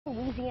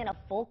Louisiana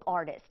folk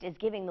artist is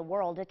giving the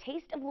world a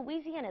taste of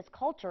Louisiana's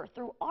culture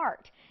through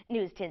art.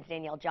 News 10's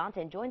Danielle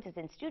Johnson joins us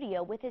in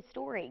studio with his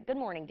story. Good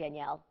morning,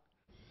 Danielle.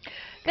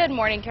 Good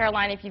morning,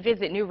 Caroline. If you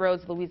visit New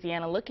Roads,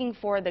 Louisiana, looking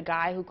for the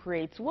guy who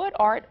creates wood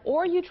art,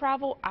 or you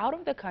travel out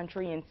of the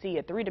country and see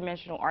a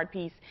three-dimensional art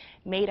piece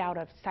made out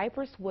of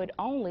cypress wood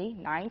only,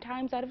 9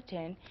 times out of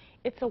 10,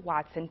 it's a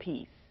Watson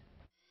piece.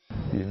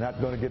 You're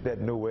not going to get that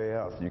nowhere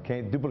else. You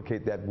can't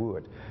duplicate that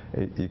wood.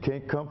 You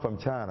can't come from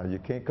China. You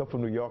can't come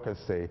from New York and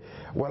say,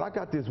 well, I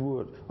got this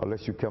wood,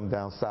 unless you come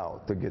down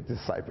south to get this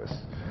cypress.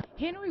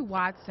 Henry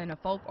Watson, a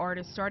folk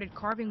artist, started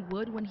carving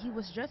wood when he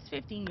was just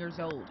 15 years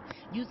old,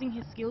 using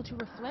his skill to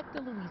reflect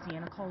the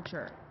Louisiana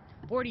culture.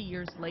 40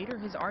 years later,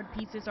 his art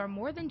pieces are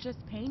more than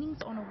just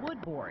paintings on a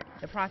wood board.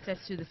 The process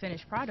to the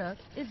finished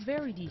product is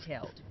very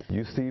detailed.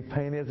 You see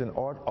paintings and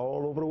art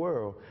all over the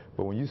world,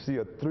 but when you see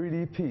a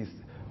 3D piece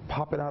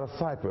popping out of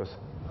cypress,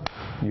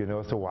 you know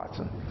it's a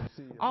Watson.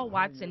 All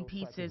Watson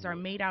pieces are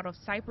made out of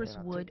cypress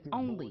wood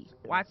only.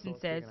 Watson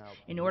says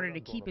in order to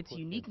keep its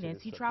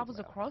uniqueness, he travels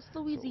across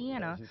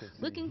Louisiana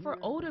looking for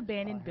old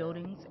abandoned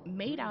buildings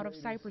made out of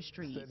cypress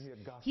trees.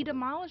 He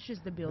demolishes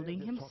the building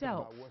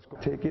himself.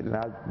 Take it and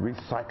I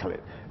recycle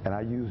it, and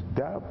I use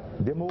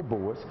them old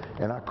boards,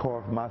 and I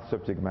carve my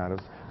subject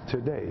matters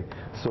today.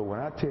 So when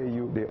I tell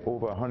you they're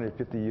over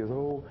 150 years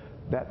old,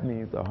 that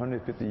means a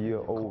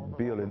 150-year-old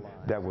building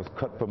that was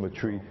cut from a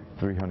tree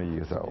 300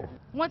 years old.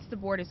 Once the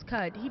board is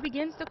cut, he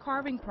begins the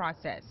carving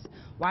process.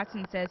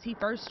 Watson says he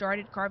first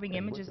started carving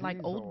images like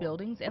old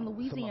buildings and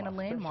Louisiana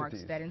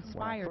landmarks that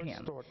inspired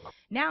him.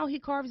 Now he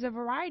carves a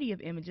variety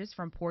of images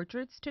from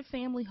portraits to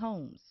family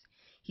homes.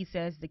 He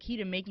says the key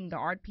to making the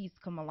art piece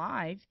come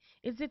alive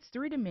is its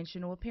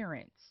three-dimensional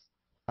appearance.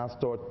 I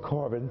start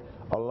carving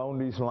along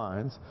these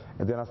lines,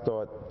 and then I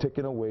start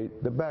taking away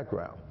the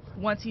background.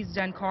 Once he's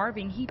done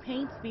carving, he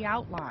paints the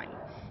outline.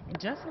 And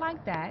just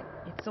like that,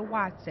 it's a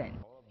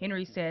Watson.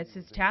 Henry says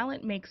his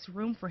talent makes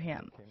room for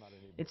him.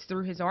 It's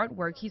through his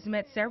artwork he's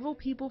met several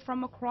people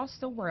from across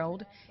the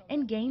world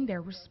and gained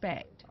their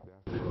respect.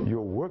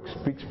 Your work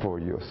speaks for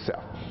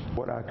yourself.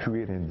 What I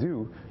create and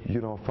do,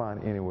 you don't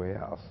find anywhere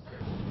else.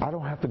 I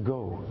don't have to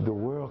go. The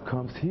world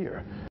comes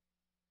here.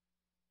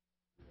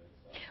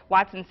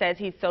 Watson says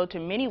he's sold to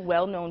many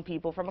well-known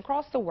people from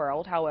across the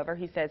world. However,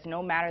 he says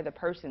no matter the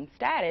person's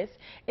status,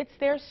 it's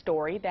their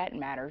story that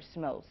matters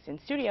most. In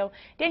studio,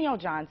 Danielle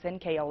Johnson,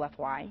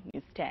 KOFY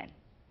News 10.